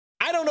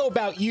don't know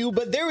about you,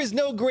 but there is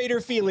no greater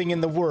feeling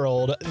in the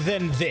world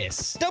than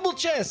this. Double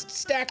chests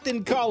stacked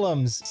in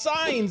columns,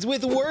 signs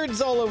with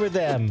words all over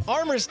them,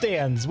 armor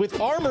stands with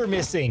armor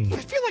missing. I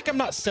feel like I'm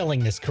not selling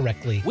this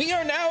correctly. We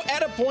are now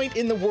at a point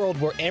in the world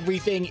where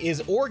everything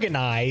is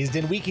organized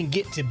and we can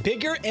get to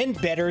bigger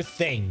and better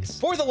things.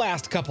 For the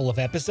last couple of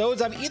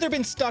episodes, I've either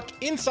been stuck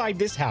inside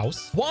this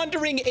house,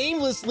 wandering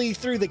aimlessly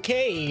through the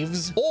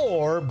caves,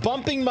 or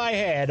bumping my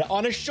head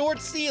on a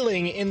short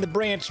ceiling in the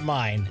branch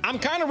mine. I'm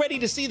kind of ready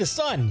to see the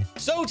sun.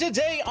 So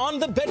today on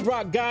the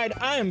Bedrock Guide,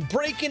 I am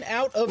breaking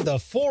out of the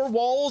four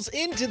walls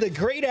into the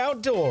great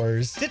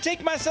outdoors to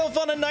take myself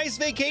on a nice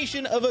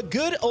vacation of a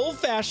good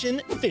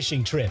old-fashioned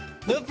fishing trip.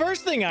 The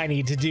first thing I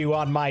need to do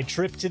on my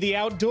trip to the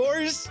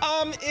outdoors,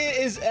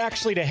 is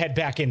actually to head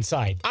back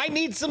inside. I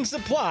need some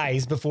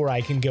supplies before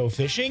I can go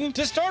fishing.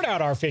 To start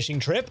out our fishing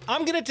trip,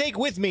 I'm gonna take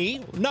with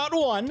me not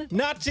one,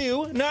 not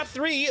two, not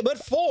three,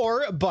 but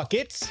 4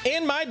 buckets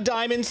and my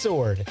diamond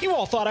sword. You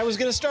all thought I was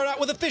gonna start out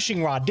with a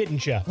fishing rod,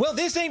 didn't you? Well,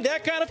 this ain't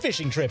that kind of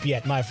fishing trip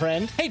yet, my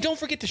friend. Hey, don't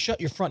forget to shut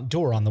your front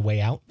door on the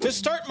way out. To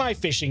start my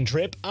fishing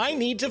trip, I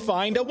need to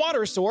find a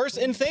water source,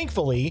 and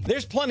thankfully,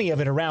 there's plenty of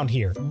it around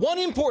here. One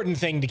important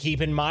thing to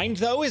keep in mind,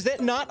 though, is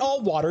that not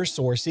all water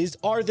sources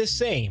are the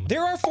same.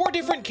 There are 4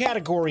 different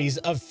categories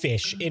of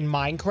fish in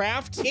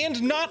Minecraft,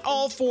 and not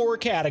all 4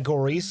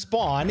 categories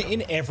spawn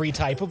in every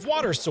type of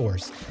water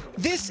source.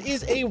 This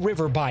is a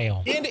river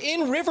biome, and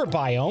in river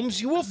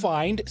biomes, you will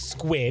find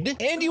squid,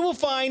 and you will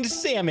find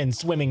salmon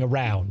swimming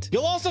around.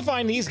 You'll also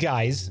find these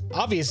guys,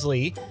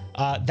 obviously.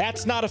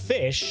 That's not a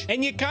fish,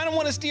 and you kind of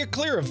want to steer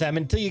clear of them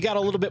until you got a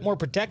little bit more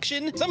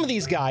protection. Some of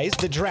these guys,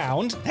 the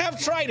drowned, have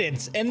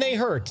tridents, and they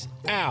hurt.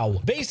 Ow.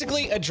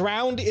 Basically, a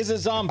drowned is a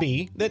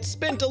zombie that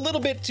spent a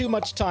little bit too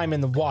much time in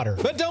the water.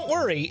 But don't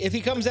worry, if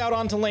he comes out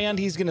onto land,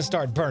 he's gonna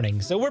start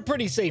burning, so we're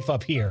pretty safe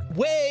up here.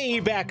 Way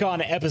back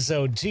on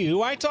episode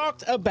 2, I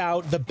talked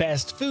about the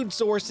best food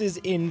sources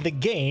in the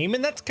game,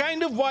 and that's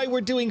kind of why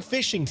we're doing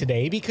fishing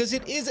today, because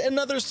it is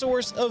another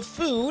source of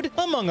food,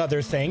 among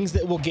other things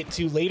that we'll get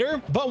to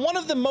later. But one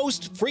of the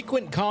most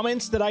frequent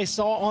comments that I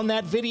saw on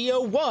that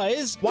video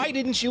was, why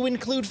didn't you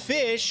include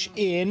fish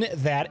in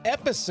that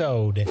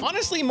episode?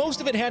 Honestly, most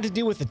of it had to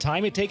do with the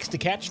time it takes to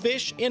catch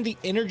fish and the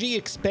energy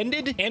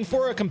expended. And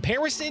for a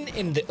comparison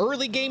in the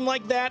early game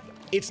like that,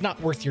 it's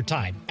not worth your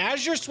time.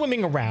 As you're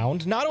swimming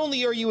around, not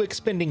only are you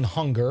expending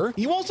hunger,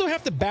 you also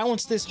have to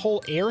balance this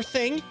whole air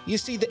thing. You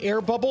see the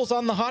air bubbles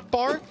on the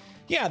hotbar?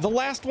 Yeah, the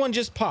last one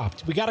just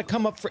popped. We gotta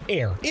come up for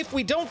air. If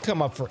we don't come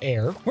up for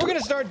air, we're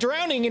gonna start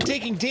drowning and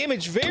taking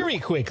damage very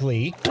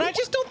quickly. And I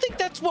just don't think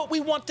that's what we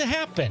want to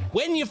happen.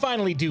 When you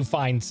finally do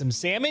find some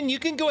salmon, you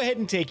can go ahead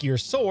and take your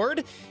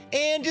sword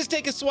and just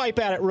take a swipe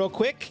at it real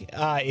quick.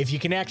 If you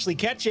can actually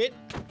catch it.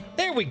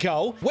 There we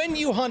go. When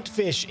you hunt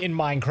fish in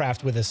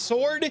Minecraft with a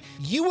sword,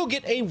 you will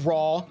get a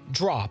raw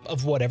drop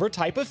of whatever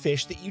type of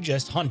fish that you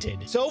just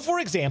hunted. So for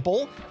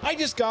example, I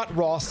just got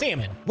raw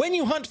salmon. When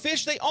you hunt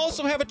fish, they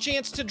also have a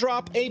chance to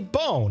drop a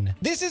bone.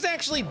 This is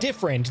actually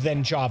different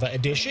than Java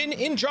Edition.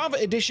 In Java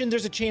Edition,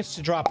 there's a chance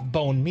to drop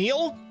bone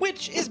meal,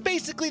 which is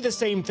basically the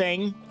same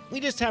thing. We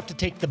just have to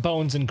take the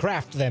bones and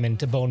craft them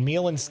into bone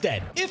meal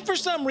instead. If for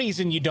some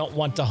reason you don't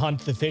want to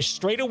hunt the fish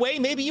straight away,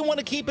 maybe you want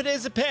to keep it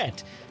as a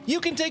pet, you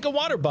can take a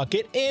water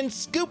bucket and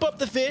scoop up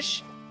the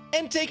fish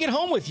and take it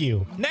home with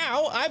you.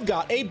 Now I've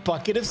got a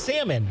bucket of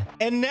salmon.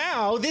 And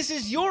now this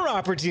is your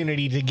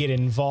opportunity to get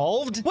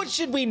involved. What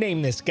should we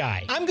name this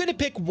guy? I'm going to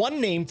pick one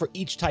name for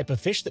each type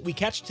of fish that we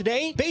catch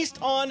today based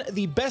on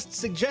the best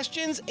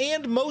suggestions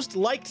and most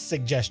liked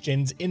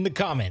suggestions in the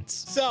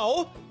comments.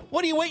 So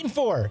what are you waiting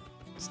for?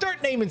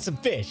 Start naming some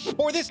fish.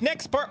 For this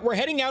next part, we're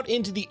heading out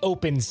into the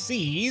open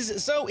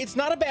seas, so it's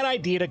not a bad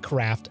idea to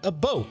craft a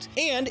boat.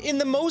 And in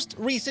the most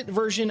recent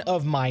version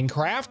of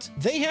Minecraft,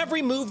 they have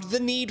removed the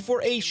need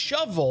for a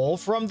shovel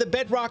from the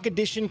Bedrock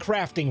Edition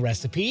crafting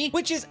recipe,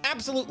 which is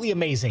absolutely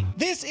amazing.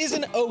 This is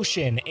an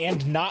ocean,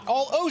 and not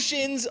all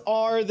oceans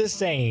are the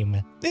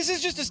same. This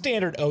is just a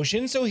standard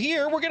ocean, so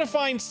here we're gonna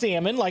find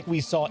salmon like we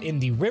saw in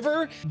the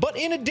river, but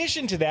in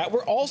addition to that,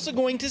 we're also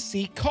going to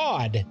see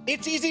cod.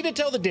 It's easy to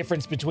tell the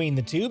difference between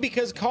the two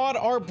because cod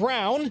are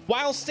brown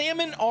while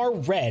salmon are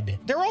red.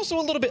 They're also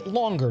a little bit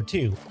longer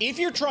too. If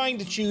you're trying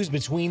to choose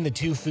between the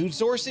 2 food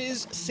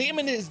sources,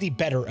 salmon is the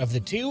better of the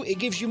 2. It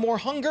gives you more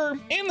hunger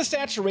and the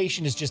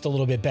saturation is just a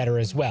little bit better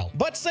as well.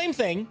 But same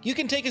thing, you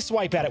can take a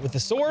swipe at it with the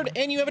sword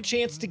and you have a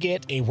chance to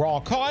get a raw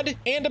cod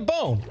and a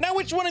bone. Now,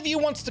 which one of you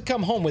wants to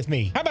come home with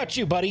me? How about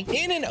you, buddy?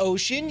 In an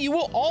ocean, you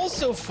will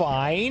also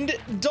find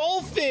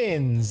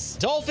dolphins.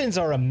 Dolphins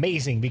are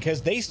amazing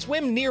because they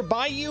swim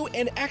nearby you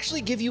and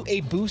actually give you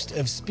a boost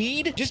of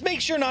speed. Just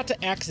make sure not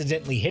to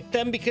accidentally hit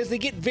them because they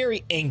get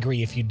very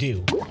angry if you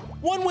do.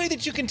 One way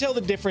that you can tell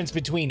the difference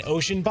between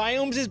ocean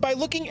biomes is by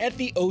looking at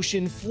the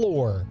ocean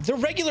floor. The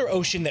regular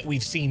ocean that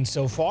we've seen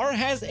so far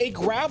has a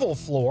gravel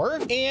floor,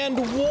 and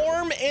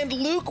warm and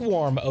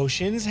lukewarm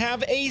oceans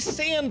have a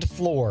sand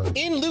floor.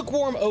 In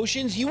lukewarm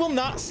oceans, you will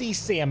not see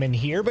salmon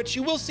here, but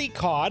you will see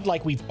cod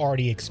like we've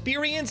already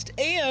experienced,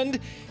 and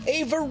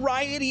a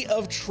variety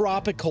of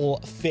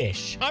tropical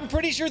fish. I'm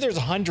pretty sure there's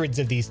hundreds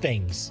of these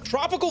things.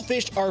 Tropical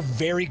fish are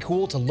very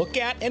cool to look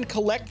at and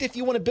collect if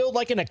you want to build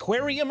like an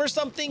aquarium or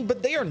something,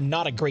 but they are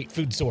not a great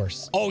food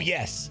source. Oh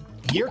yes,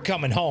 you're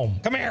coming home.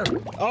 Come here.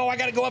 Oh, I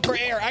gotta go up for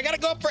air. I gotta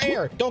go up for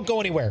air. Don't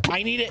go anywhere.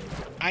 I need it.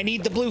 I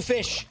need the blue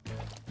fish.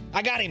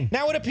 I got him.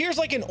 Now it appears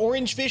like an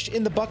orange fish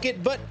in the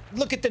bucket, but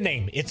look at the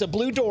name. It's a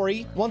blue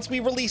dory. Once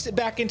we release it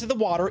back into the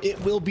water, it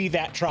will be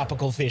that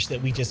tropical fish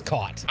that we just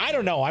caught. I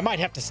don't know. I might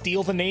have to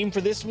steal the name for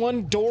this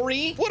one.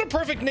 Dory? What a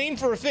perfect name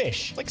for a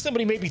fish. Like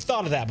somebody maybe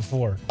thought of that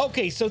before.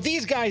 Okay, so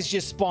these guys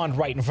just spawned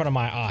right in front of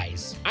my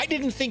eyes. I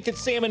didn't think that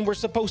salmon were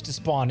supposed to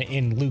spawn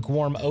in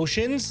lukewarm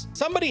oceans.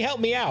 Somebody help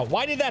me out.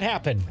 Why did that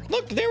happen?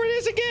 Look, there it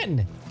is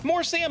again.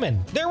 More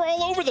salmon. They're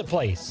all over the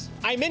place.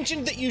 I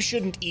mentioned that you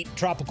shouldn't eat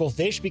tropical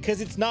fish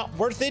because it's not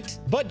worth it,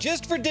 but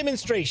just for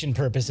demonstration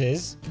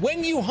purposes,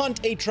 when you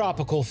hunt a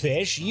tropical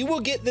fish, you will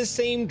get the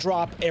same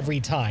drop every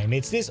time.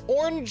 It's this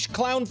orange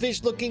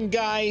clownfish looking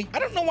guy. I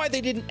don't know why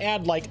they didn't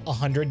add like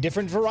 100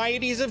 different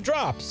varieties of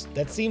drops.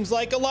 That seems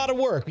like a lot of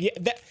work. Yeah,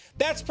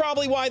 that's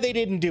probably why they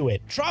didn't do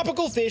it.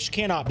 Tropical fish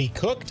cannot be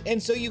cooked,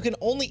 and so you can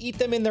only eat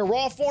them in their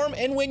raw form,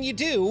 and when you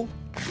do,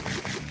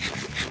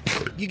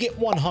 you get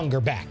one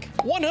hunger back.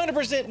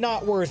 100%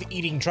 not worth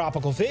eating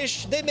tropical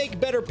fish. They make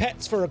better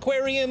pets for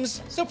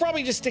aquariums, so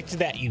probably just stick to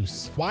that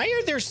use. Why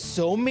are there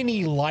so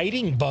many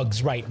lighting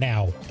bugs right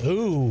now?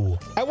 Ooh,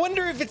 I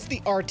wonder if it's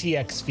the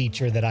RTX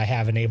feature that I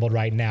have enabled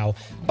right now.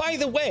 By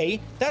the way,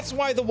 that's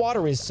why the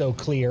water is so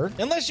clear.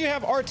 Unless you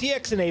have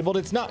RTX enabled,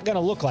 it's not gonna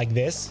look like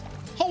this.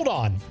 Hold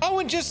on. Oh,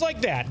 and just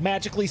like that,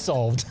 magically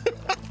solved.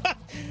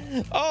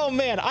 Oh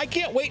man, I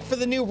can't wait for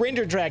the new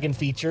Render Dragon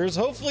features.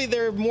 Hopefully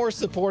they're more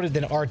supported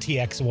than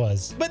RTX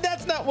was. But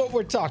that's not what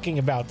we're talking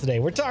about today.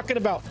 We're talking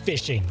about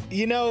fishing.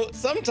 You know,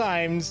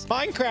 sometimes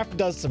Minecraft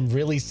does some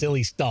really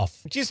silly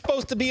stuff. Aren't you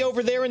supposed to be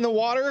over there in the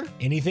water?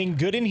 Anything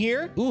good in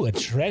here? Ooh, a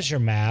treasure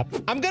map.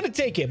 I'm gonna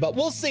take it, but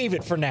we'll save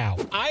it for now.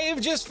 I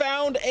have just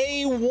found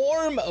a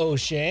warm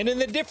ocean, and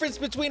the difference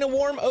between a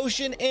warm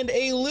ocean and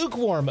a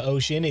lukewarm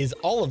ocean is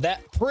all of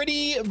that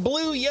pretty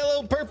blue,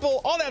 yellow, purple,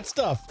 all that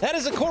stuff. That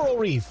is a coral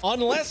reef.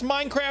 Unless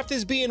Minecraft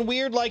is being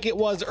weird like it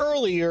was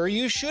earlier,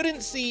 you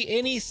shouldn't see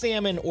any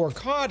salmon or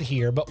cod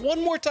here, but one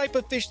more type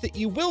of fish that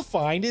you will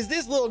find is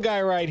this little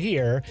guy right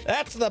here.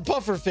 That's the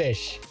puffer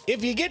fish.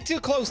 If you get too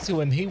close to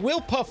him, he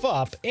will puff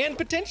up and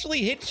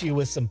potentially hit you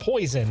with some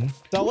poison.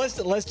 So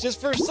let's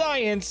just for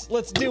science,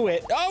 let's do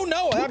it. Oh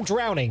no, I'm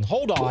drowning.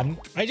 Hold on.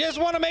 I just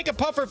want to make a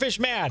puffer fish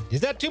mad.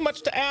 Is that too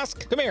much to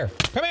ask? Come here.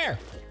 Come here.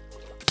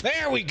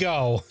 There we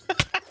go.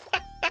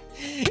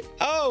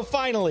 Oh,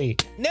 finally.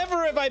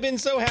 Never have I been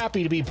so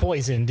happy to be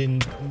poisoned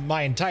in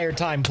my entire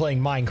time playing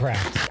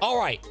Minecraft. All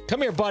right,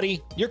 come here,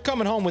 buddy. You're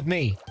coming home with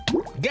me.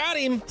 Got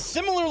him.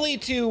 Similarly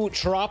to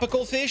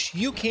tropical fish,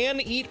 you can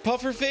eat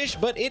puffer fish,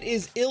 but it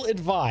is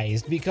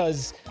ill-advised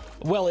because,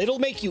 well, it'll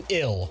make you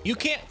ill. You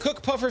can't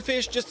cook puffer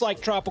fish just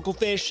like tropical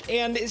fish,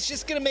 and it's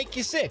just gonna make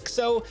you sick.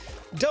 So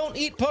don't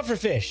eat puffer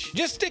fish.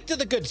 Just stick to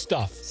the good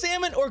stuff.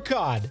 Salmon or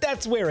cod,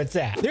 that's where it's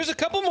at. There's a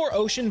couple more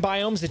ocean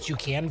biomes that you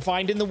can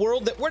find in the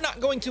world that we're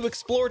not going to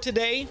explore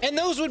today, and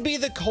those would be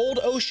the cold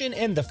ocean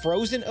and the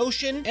frozen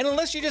ocean. And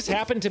unless you just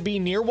happen to be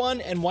near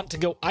one and want to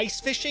go ice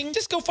fishing,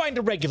 just go find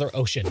a regular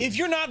ocean. If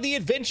you're not the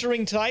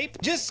adventuring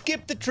type, just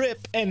skip the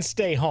trip and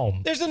stay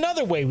home. There's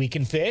another way we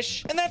can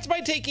fish, and that's by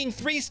taking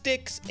 3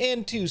 sticks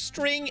and 2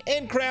 string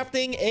and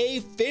crafting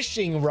a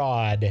fishing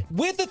rod.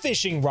 With a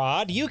fishing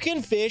rod, you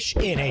can fish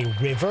in a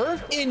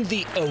river, in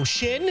the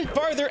ocean,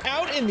 farther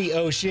out in the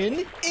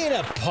ocean, in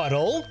a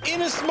puddle,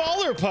 in a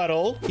smaller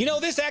puddle. You know,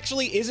 this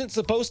actually isn't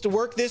supposed to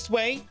work this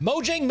way.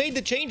 Mojang made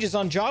the changes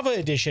on Java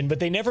Edition, but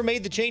they never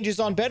made the changes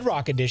on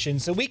Bedrock Edition,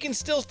 so we can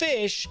still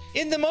fish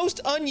in the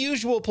most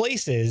unusual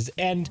places.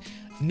 And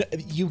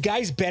you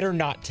guys better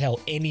not tell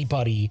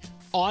anybody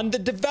on the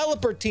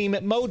developer team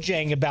at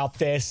Mojang about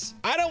this.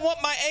 I don't want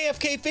my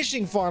AFK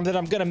Fishing Farm that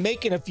I'm gonna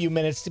make in a few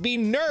minutes to be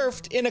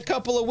nerfed in a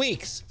couple of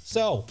weeks.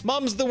 So,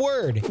 mum's the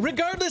word.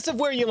 Regardless of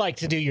where you like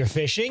to do your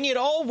fishing, it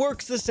all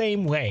works the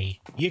same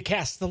way. You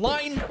cast the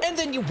line, and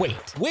then you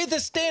wait. With a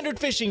standard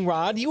fishing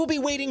rod, you will be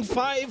waiting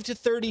 5 to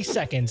 30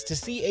 seconds to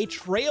see a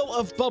trail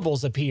of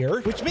bubbles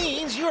appear, which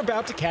means you're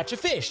about to catch a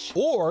fish,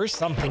 or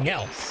something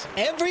else.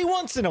 Every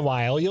once in a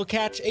while, you'll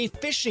catch a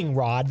fishing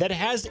rod that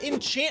has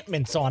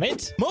enchantments on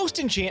it. Most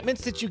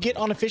enchantments that you get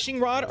on a fishing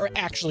rod are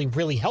actually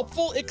really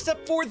helpful,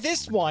 except for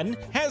this one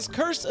has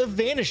Curse of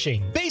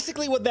Vanishing.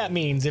 Basically what that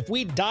means, if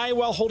we die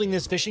while holding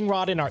this fishing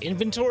rod in our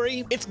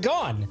inventory, it's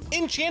gone.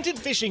 Enchanted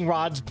fishing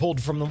rods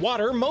pulled from the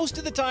water most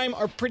of the time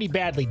are pretty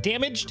badly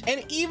damaged,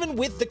 and even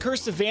with the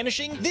curse of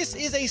vanishing, this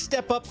is a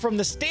step up from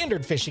the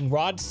standard fishing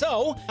rod,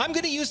 so I'm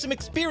going to use some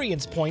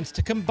experience points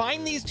to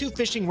combine these two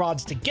fishing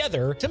rods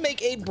together to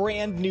make a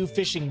brand new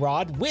fishing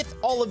rod with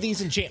all of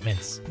these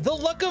enchantments. The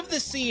Luck of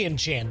the Sea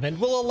enchantment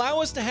will allow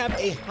us to have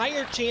a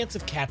higher chance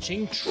of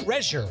catching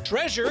treasure.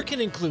 Treasure can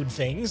include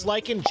things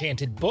like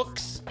enchanted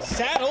books,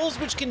 saddles,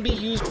 which can be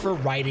used for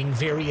riding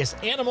various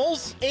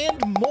animals, and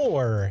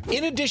more.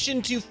 In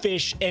addition to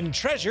fish and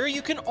treasure,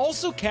 you can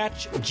also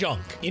catch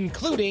junk,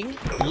 including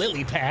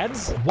lily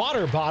pads,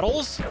 water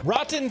bottles,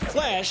 rotten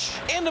flesh,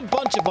 and a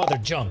bunch of other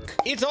junk.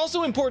 It's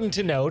also important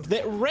to note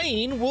that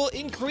rain will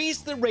increase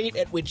the rate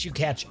at which you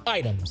catch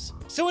items.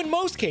 So in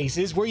most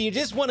cases where you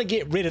just want to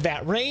get rid of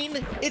that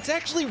rain, it's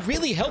actually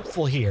really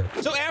helpful here.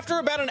 So after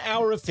about an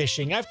hour of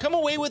fishing, I've come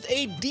away with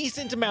a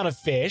decent amount of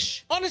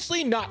fish.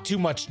 Honestly, not too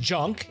much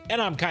junk,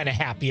 and I'm kind of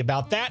happy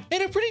about that,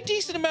 and a pretty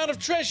decent amount of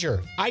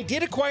treasure. I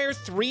did acquire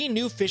 3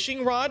 new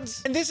fishing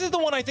rods, and this is the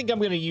one I think I'm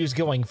going to use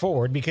going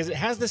forward because it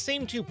has the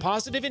same 2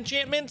 positive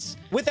enchantments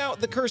without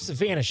the curse of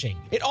vanishing.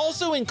 It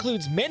also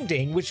includes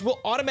mending, which will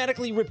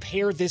automatically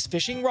repair this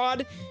fishing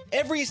rod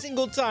every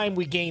single time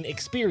we gain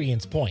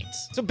experience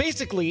points. So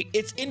basically,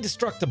 it's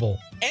indestructible.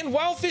 And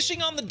while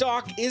fishing on the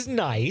dock is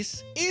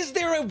nice, is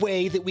there a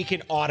way that we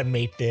can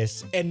automate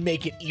this and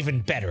make it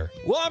even better?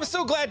 Well, I'm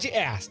so glad you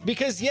asked,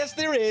 because yes,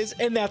 there is,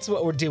 and that's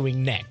what we're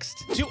doing next.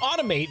 To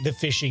automate the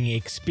fishing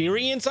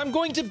experience, I'm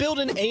going to build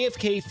an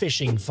AFK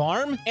Fishing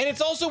Farm, and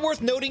it's also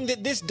worth noting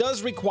that this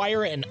does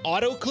require an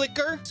auto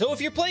clicker. So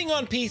if you're playing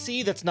on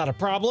PC, that's not a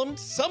problem.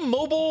 Some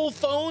mobile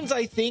phones,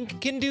 I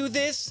think, can do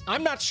this.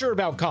 I'm not sure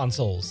about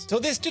consoles. So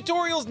this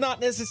tutorial's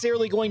not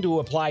necessarily going to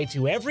apply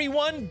to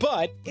everyone,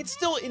 but it's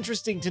still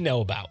interesting to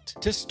know about.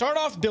 To start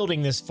off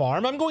building this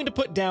farm, I'm going to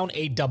put down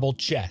a double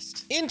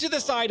chest. Into the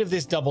side of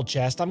this double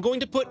chest, I'm going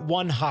to put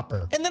 1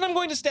 hopper, and then I'm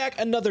going to stack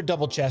another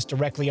double chest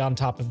directly on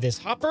top of this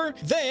hopper.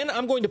 Then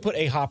I'm going to put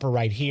a hopper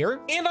right here,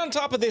 and on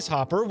top of this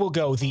hopper will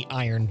go the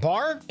iron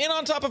bar, and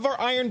on top of our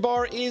iron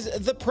bar is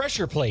the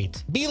pressure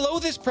plate. Below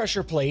this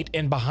pressure plate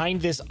and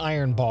behind this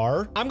iron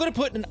bar, I'm going to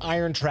put an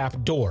iron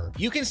trap door.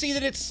 You can see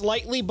that it's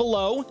slightly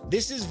below.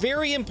 This is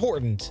very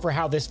important for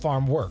how this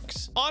farm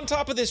works. On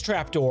top of this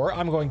trapdoor,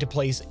 I'm going to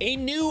place a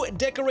new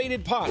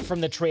decorated pot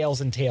from the Trails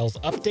and Tales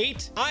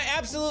update. I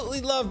absolutely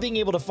love being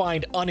able to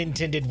find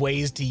unintended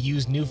ways to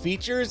use new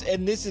features,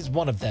 and this is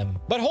one of them.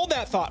 But hold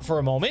that thought for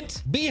a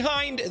moment.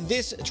 Behind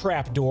this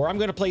trapdoor, I'm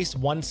going to place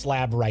 1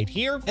 slab right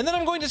here, and then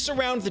I'm going to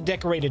surround the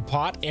decorated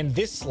pot and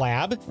this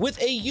slab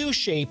with a U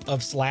shape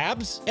of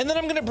slabs, and then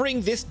I'm going to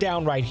bring this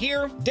down right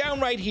here,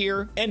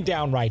 and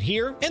down right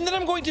here, and then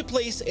I'm going to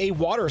place a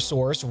water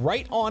source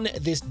right on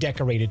this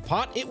decorated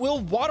pot. It will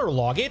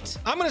waterlog it.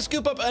 I'm going to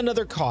scoop up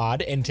another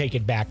cod and take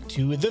it back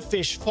to the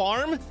fish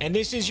farm. And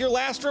this is your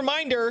last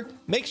reminder.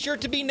 Make sure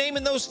to be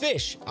naming those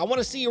fish. I want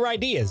to see your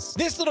ideas.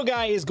 This little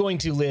guy is going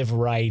to live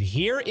right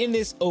here in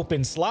this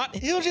open slot.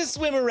 He'll just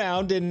swim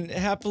around and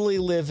happily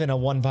live in a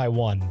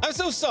 1x1. I'm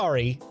so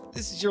sorry.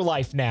 This is your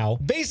life now.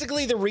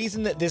 Basically, the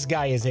reason that this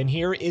guy is in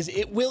here is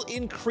it will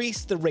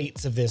increase the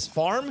rates of this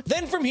farm.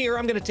 Then from here,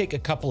 I'm going to take a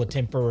couple of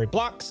temporary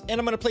blocks, and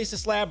I'm going to place a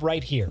slab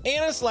right here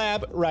and a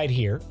slab right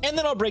here. And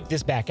then I'll break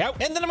this back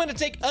out. And then I'm going to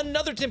take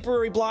another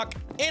temporary block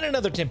and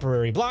another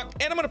temporary block,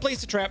 and I'm going to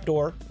place a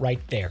trapdoor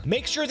right there.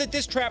 Make sure that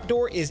this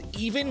trapdoor is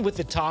even with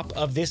the top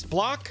of this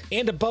block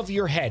and above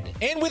your head.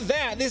 And with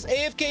that, this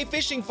AFK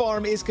fishing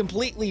farm is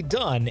completely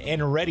done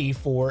and ready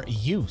for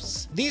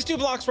use. These 2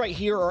 blocks right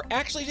here are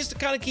actually just to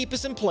kind of keep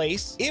us in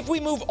place. If we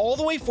move all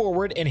the way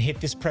forward and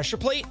hit this pressure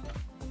plate,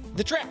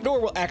 the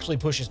trapdoor will actually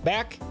push us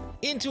back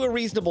into a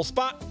reasonable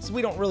spot, so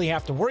we don't really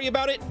have to worry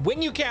about it.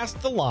 When you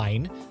cast the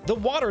line, the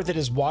water that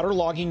is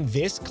waterlogging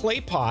this clay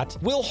pot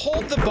will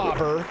hold the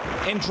bobber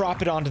and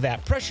drop it onto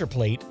that pressure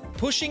plate,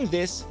 pushing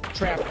this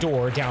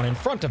trapdoor down in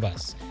front of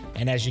us.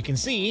 And as you can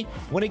see,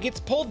 when it gets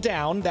pulled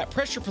down, that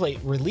pressure plate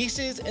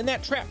releases and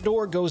that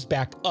trapdoor goes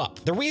back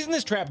up. The reason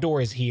this trapdoor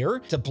is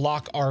here to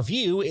block our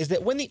view is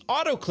that when the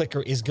auto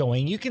clicker is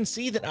going, you can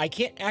see that I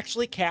can't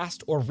actually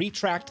cast or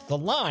retract the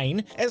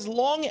line as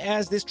long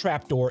as this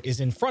trapdoor is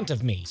in front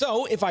of me.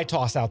 So if I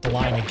toss out the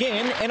line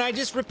again and I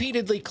just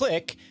repeatedly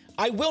click,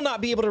 I will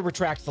not be able to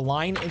retract the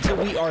line until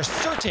we are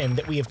certain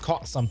that we have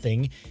caught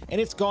something and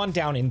it's gone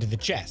down into the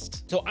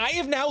chest. So I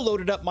have now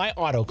loaded up my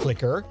auto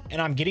clicker and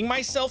I'm getting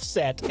myself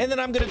set, and then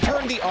I'm going to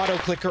turn the auto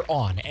clicker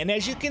on. And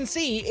as you can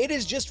see, it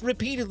is just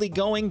repeatedly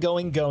going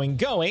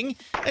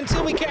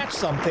until we catch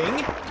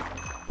something.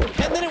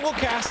 and then it will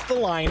cast the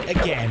line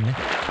again,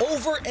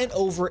 over and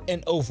over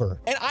and over.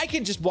 And I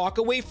can just walk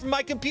away from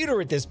my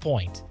computer at this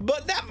point.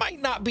 But that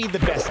might not be the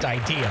best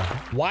idea.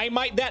 Why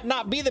might that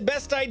not be the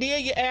best idea,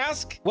 you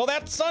ask? Well,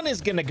 that sun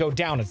is gonna go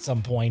down at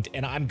some point,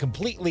 and I'm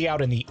completely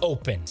out in the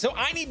open. So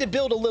I need to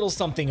build a little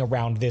something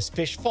around this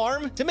fish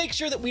farm to make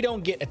sure that we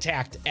don't get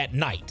attacked at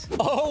night.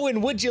 Oh,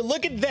 and would you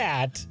look at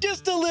that?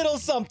 Just a little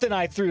something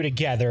I threw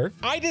together.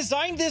 I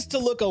designed this to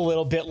look a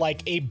little bit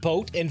like a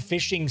boat and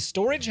fishing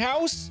storage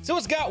house. So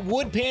it's got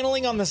wood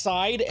paneling on the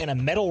side and a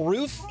metal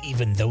roof.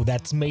 Even though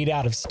that's made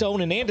out of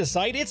stone and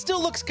andesite, it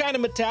still looks kind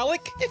of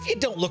metallic if you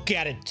don't look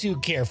at it too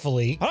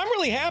carefully. But I'm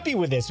really happy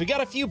with this. We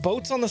got a few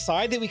boats on the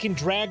side that we can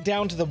drag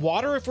down to the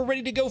water if we're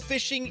ready to go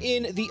fishing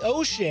in the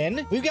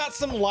ocean. We've got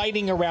some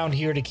lighting around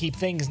here to keep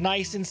things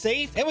nice and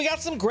safe. And we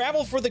got some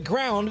gravel for the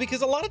ground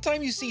because a lot of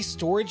time you see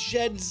storage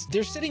sheds,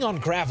 they're sitting on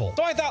gravel.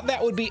 So I thought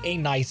that would be a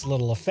nice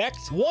little effect.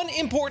 One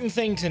important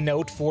thing to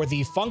note for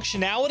the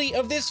functionality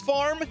of this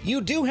farm,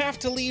 you do have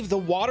to leave the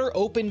water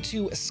open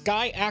to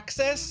sky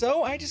access.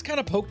 So I just kind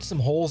of poked some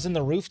holes in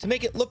the roof to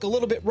make it look a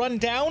little bit run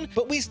down,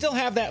 but we still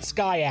have that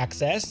sky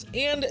access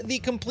and the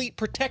complete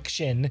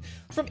protection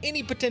from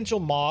any potential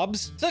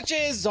mobs, such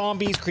as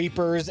zombies,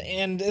 creepers,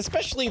 and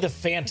especially the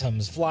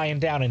phantoms flying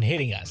down and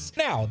hitting us.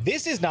 Now,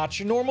 this is not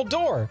your normal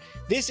door.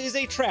 This is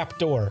a trap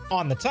door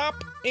on the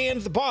top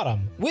and the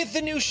bottom. With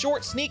the new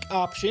short sneak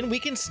option, we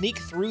can sneak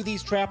through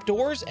these trap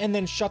doors and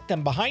then shut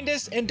them behind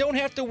us and don't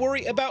have to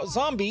worry about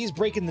zombies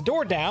breaking the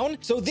door down.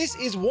 So this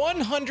is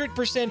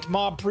 100%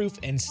 mob proof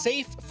and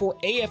safe for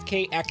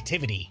AFK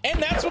activity.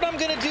 And that's what I'm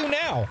gonna do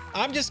now.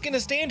 I'm just gonna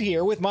stand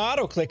here with my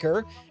auto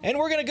clicker and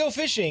we're gonna go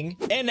fishing.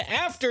 And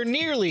after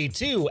nearly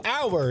 2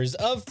 hours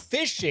of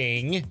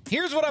fishing,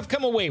 here's what I've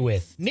come away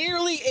with.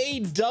 Nearly a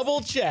double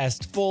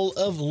chest full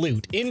of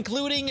loot,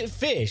 including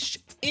fish,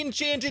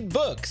 enchanted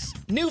books,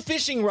 new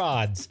fishing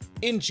rods,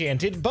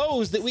 enchanted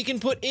bows that we can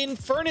put in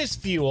furnace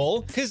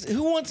fuel, because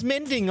who wants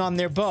mending on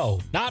their bow?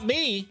 Not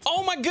me.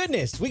 Oh my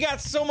goodness, we got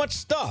so much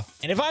stuff.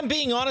 And if I'm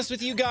being honest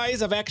with you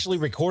guys, I've actually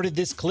recorded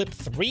this clip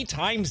 3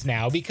 times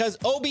now because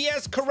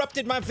OBS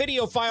corrupted my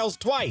video files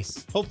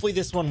twice. Hopefully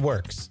this one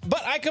works.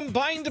 But I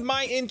combined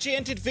my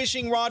enchanted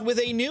fishing rod with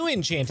a new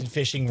enchanted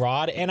fishing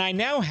rod, and I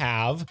now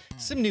have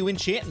some new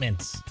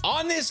enchantments.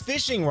 On this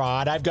fishing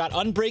rod, I've got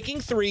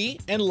Unbreaking 3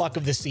 and Luck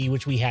of the Sea,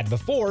 which we had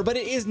before, but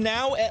it is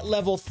now at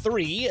level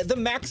 3, the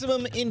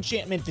maximum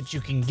enchantment that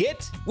you can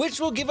get, which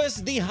will give us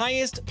the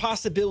highest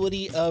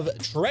possibility of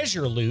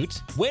treasure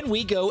loot when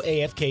we go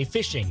AFK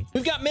fishing.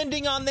 We've got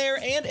mending on there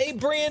and a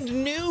brand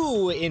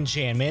new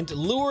enchantment,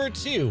 Lure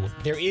 2.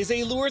 There is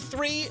a Lure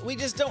 3, we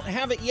just don't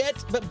have it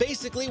yet, but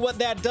basically what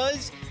that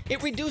does,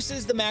 it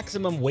reduces the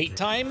maximum wait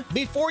time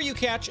before you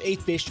catch a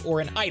fish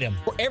or an item.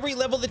 For every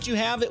level that you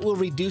have, it will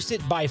reduce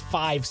it by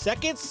 5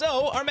 seconds,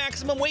 so our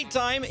maximum wait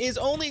time is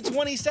only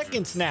 20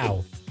 seconds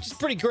now, which is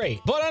pretty great.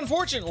 But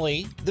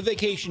unfortunately, the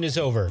vacation is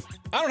over.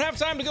 I don't have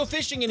time to go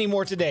fishing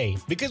anymore today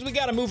because we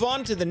got to move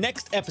on to the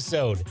next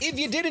episode. If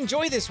you did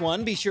enjoy this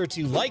one, be sure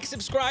to like,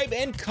 subscribe,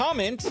 and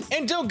comment,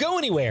 and don't go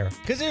anywhere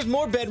because there's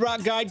more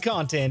Bedrock Guide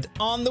content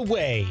on the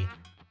way.